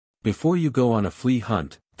Before you go on a flea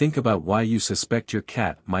hunt, think about why you suspect your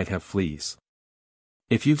cat might have fleas.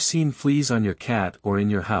 If you've seen fleas on your cat or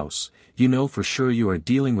in your house, you know for sure you are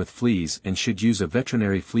dealing with fleas and should use a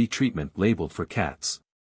veterinary flea treatment labeled for cats.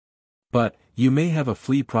 But, you may have a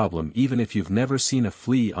flea problem even if you've never seen a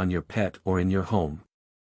flea on your pet or in your home.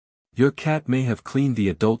 Your cat may have cleaned the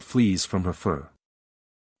adult fleas from her fur.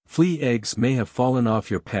 Flea eggs may have fallen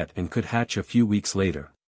off your pet and could hatch a few weeks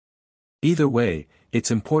later. Either way,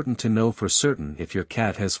 it's important to know for certain if your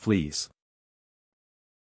cat has fleas.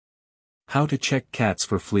 How to check cats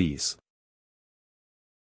for fleas.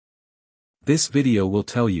 This video will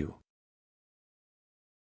tell you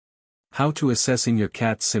how to assessing your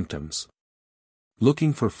cat's symptoms,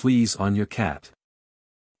 looking for fleas on your cat,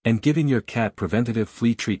 and giving your cat preventative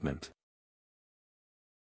flea treatment.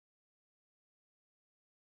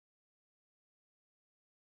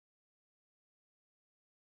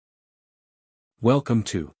 Welcome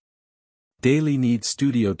to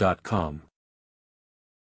DailyNeedStudio.com.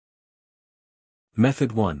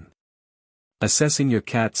 Method 1. Assessing your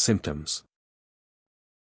cat's symptoms.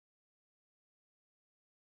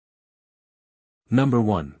 Number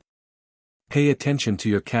 1. Pay attention to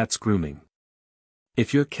your cat's grooming.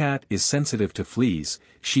 If your cat is sensitive to fleas,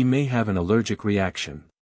 she may have an allergic reaction.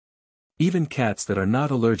 Even cats that are not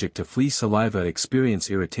allergic to flea saliva experience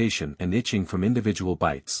irritation and itching from individual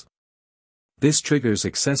bites. This triggers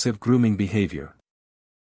excessive grooming behavior.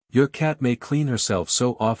 Your cat may clean herself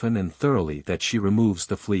so often and thoroughly that she removes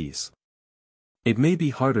the fleas. It may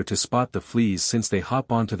be harder to spot the fleas since they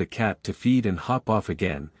hop onto the cat to feed and hop off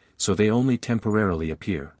again, so they only temporarily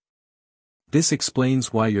appear. This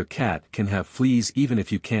explains why your cat can have fleas even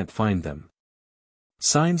if you can't find them.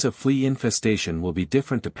 Signs of flea infestation will be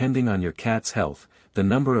different depending on your cat's health, the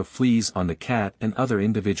number of fleas on the cat and other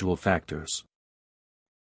individual factors.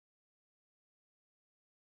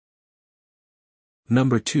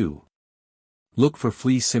 Number 2. Look for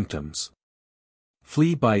flea symptoms.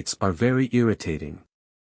 Flea bites are very irritating.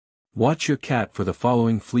 Watch your cat for the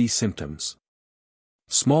following flea symptoms.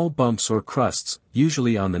 Small bumps or crusts,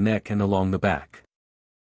 usually on the neck and along the back.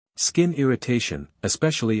 Skin irritation,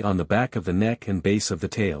 especially on the back of the neck and base of the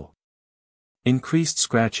tail. Increased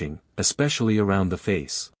scratching, especially around the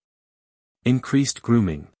face. Increased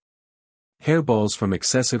grooming. Hairballs from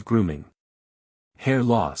excessive grooming. Hair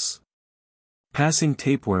loss. Passing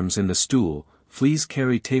tapeworms in the stool. Fleas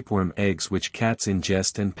carry tapeworm eggs which cats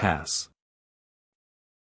ingest and pass.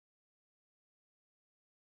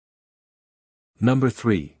 Number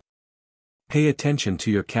 3. Pay attention to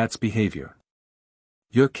your cat's behavior.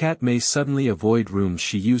 Your cat may suddenly avoid rooms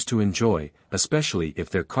she used to enjoy, especially if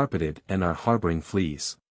they're carpeted and are harboring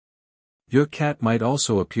fleas. Your cat might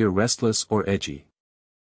also appear restless or edgy.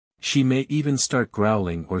 She may even start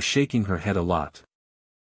growling or shaking her head a lot.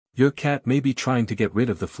 Your cat may be trying to get rid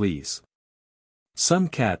of the fleas. Some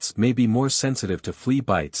cats may be more sensitive to flea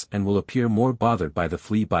bites and will appear more bothered by the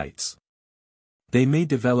flea bites. They may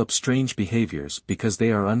develop strange behaviors because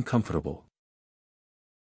they are uncomfortable.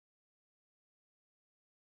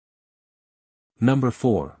 Number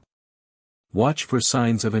 4. Watch for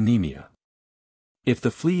signs of anemia. If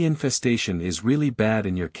the flea infestation is really bad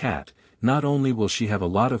in your cat, not only will she have a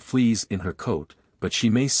lot of fleas in her coat, but she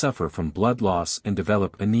may suffer from blood loss and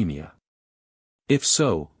develop anemia. If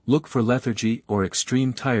so, look for lethargy or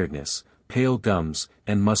extreme tiredness, pale gums,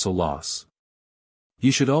 and muscle loss.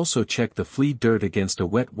 You should also check the flea dirt against a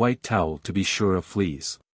wet white towel to be sure of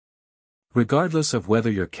fleas. Regardless of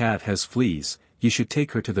whether your cat has fleas, you should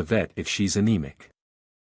take her to the vet if she's anemic.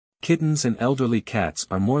 Kittens and elderly cats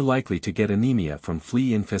are more likely to get anemia from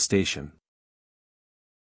flea infestation.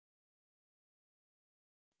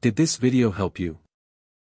 Did this video help you?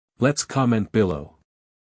 Let's comment below.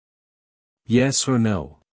 Yes or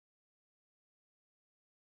no.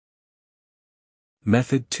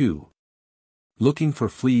 Method 2. Looking for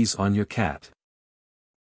fleas on your cat.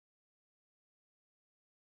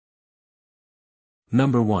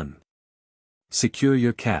 Number 1. Secure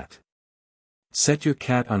your cat. Set your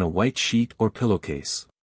cat on a white sheet or pillowcase.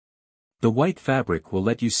 The white fabric will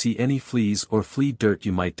let you see any fleas or flea dirt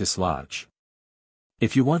you might dislodge.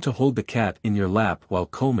 If you want to hold the cat in your lap while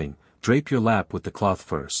combing, drape your lap with the cloth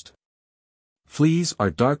first. Fleas are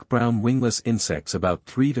dark brown wingless insects about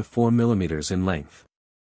 3 to 4 millimeters in length.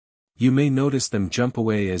 You may notice them jump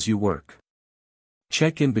away as you work.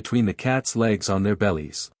 Check in between the cat's legs on their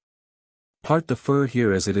bellies. Part the fur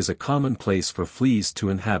here as it is a common place for fleas to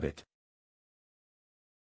inhabit.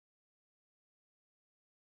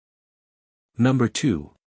 Number 2.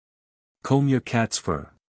 Comb your cat's fur.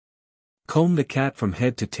 Comb the cat from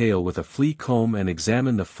head to tail with a flea comb and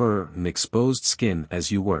examine the fur and exposed skin as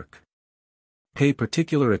you work. Pay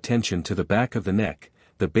particular attention to the back of the neck,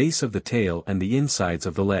 the base of the tail and the insides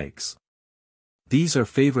of the legs. These are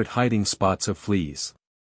favorite hiding spots of fleas.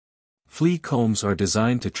 Flea combs are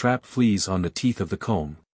designed to trap fleas on the teeth of the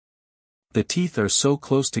comb. The teeth are so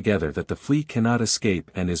close together that the flea cannot escape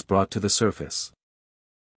and is brought to the surface.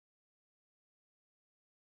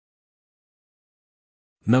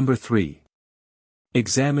 Number 3.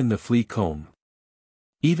 Examine the flea comb.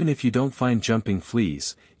 Even if you don't find jumping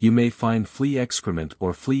fleas, you may find flea excrement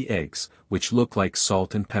or flea eggs, which look like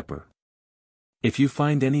salt and pepper. If you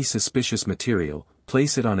find any suspicious material,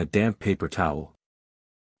 place it on a damp paper towel.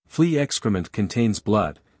 Flea excrement contains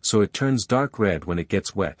blood, so it turns dark red when it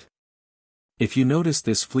gets wet. If you notice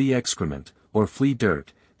this flea excrement, or flea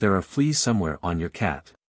dirt, there are fleas somewhere on your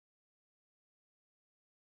cat.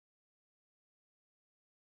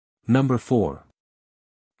 Number 4.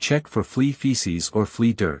 Check for flea feces or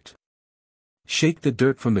flea dirt. Shake the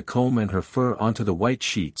dirt from the comb and her fur onto the white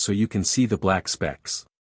sheet so you can see the black specks.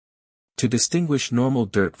 To distinguish normal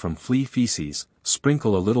dirt from flea feces,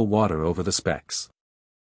 sprinkle a little water over the specks.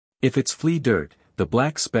 If it's flea dirt, the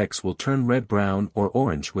black specks will turn red-brown or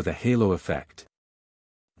orange with a halo effect.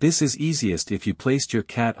 This is easiest if you placed your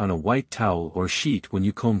cat on a white towel or sheet when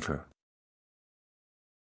you combed her.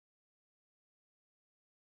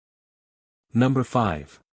 Number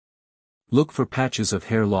 5. Look for patches of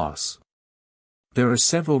hair loss. There are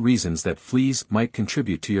several reasons that fleas might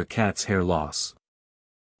contribute to your cat's hair loss.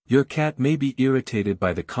 Your cat may be irritated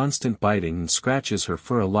by the constant biting and scratches her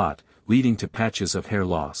fur a lot, leading to patches of hair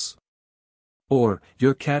loss. Or,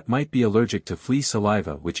 your cat might be allergic to flea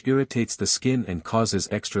saliva which irritates the skin and causes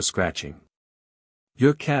extra scratching.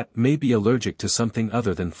 Your cat may be allergic to something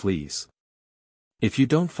other than fleas. If you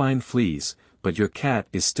don't find fleas, but your cat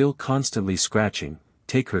is still constantly scratching,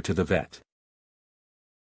 take her to the vet.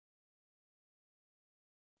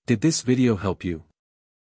 Did this video help you?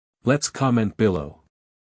 Let's comment below.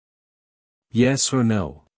 Yes or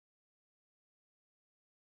no.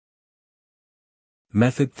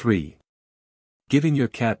 Method 3. Giving your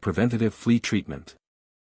cat preventative flea treatment.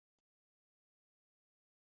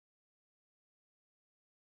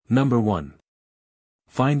 Number 1.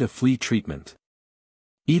 Find a flea treatment.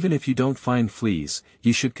 Even if you don't find fleas,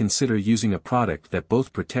 you should consider using a product that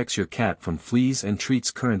both protects your cat from fleas and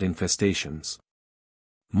treats current infestations.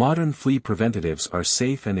 Modern flea preventatives are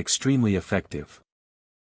safe and extremely effective.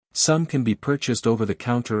 Some can be purchased over the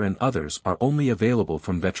counter and others are only available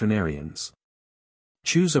from veterinarians.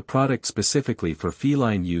 Choose a product specifically for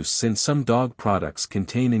feline use since some dog products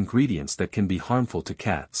contain ingredients that can be harmful to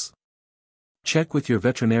cats. Check with your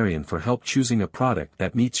veterinarian for help choosing a product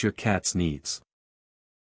that meets your cat's needs.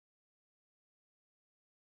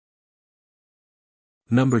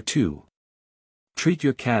 Number 2. Treat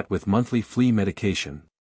your cat with monthly flea medication.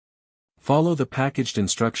 Follow the packaged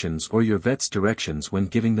instructions or your vet's directions when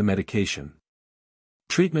giving the medication.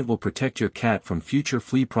 Treatment will protect your cat from future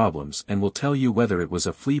flea problems and will tell you whether it was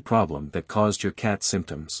a flea problem that caused your cat's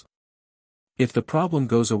symptoms. If the problem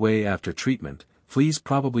goes away after treatment, fleas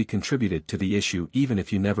probably contributed to the issue even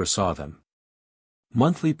if you never saw them.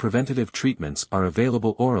 Monthly preventative treatments are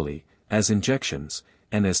available orally, as injections,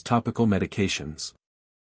 and as topical medications.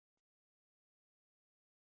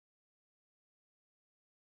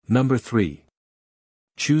 Number 3.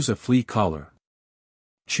 Choose a flea collar.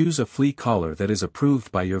 Choose a flea collar that is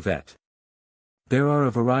approved by your vet. There are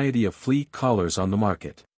a variety of flea collars on the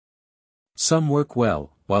market. Some work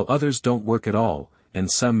well, while others don't work at all,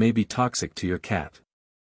 and some may be toxic to your cat.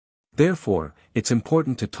 Therefore, it's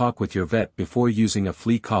important to talk with your vet before using a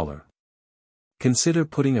flea collar. Consider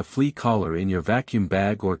putting a flea collar in your vacuum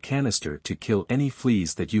bag or canister to kill any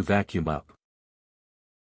fleas that you vacuum up.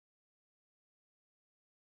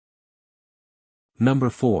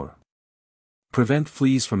 Number 4. Prevent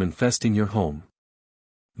fleas from infesting your home.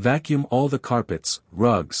 Vacuum all the carpets,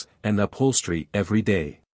 rugs, and upholstery every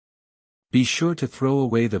day. Be sure to throw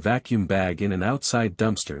away the vacuum bag in an outside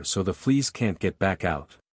dumpster so the fleas can't get back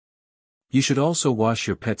out. You should also wash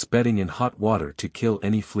your pet's bedding in hot water to kill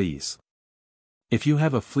any fleas. If you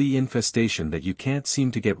have a flea infestation that you can't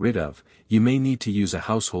seem to get rid of, you may need to use a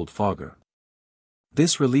household fogger.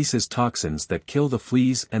 This releases toxins that kill the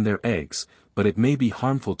fleas and their eggs, but it may be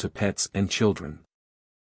harmful to pets and children.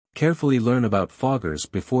 Carefully learn about foggers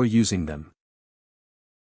before using them.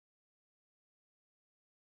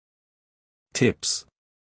 Tips.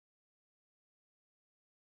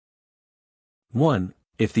 1.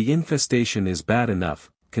 If the infestation is bad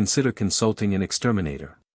enough, consider consulting an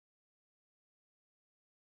exterminator.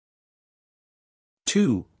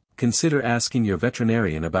 2. consider asking your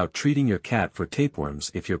veterinarian about treating your cat for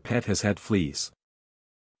tapeworms if your pet has had fleas.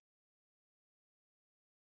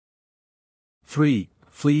 3.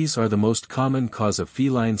 Fleas are the most common cause of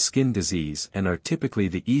feline skin disease and are typically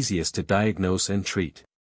the easiest to diagnose and treat.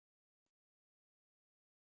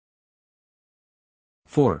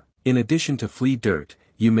 4. In addition to flea dirt,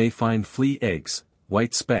 you may find flea eggs,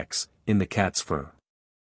 white specks, in the cat's fur.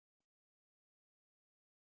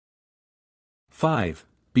 5.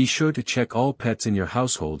 Be sure to check all pets in your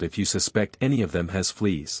household if you suspect any of them has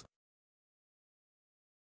fleas.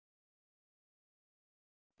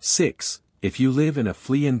 6. If you live in a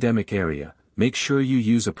flea-endemic area, make sure you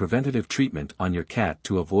use a preventative treatment on your cat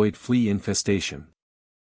to avoid flea infestation.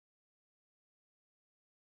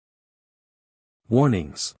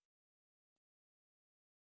 Warnings.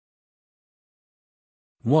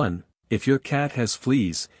 1. If your cat has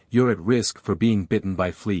fleas, you're at risk for being bitten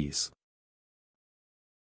by fleas.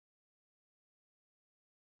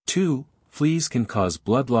 2. Fleas can cause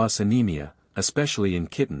blood loss anemia, especially in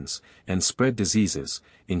kittens, and spread diseases,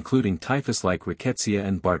 including typhus-like rickettsia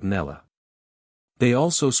and Bartonella. They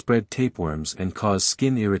also spread tapeworms and cause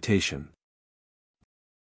skin irritation.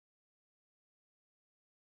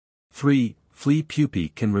 3. Flea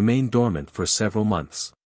pupae can remain dormant for several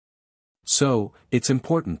months. So, it's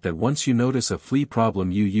important that once you notice a flea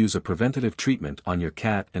problem you use a preventative treatment on your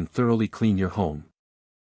cat and thoroughly clean your home.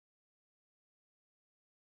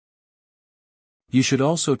 You should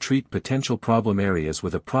also treat potential problem areas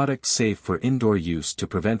with a product safe for indoor use to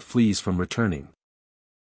prevent fleas from returning.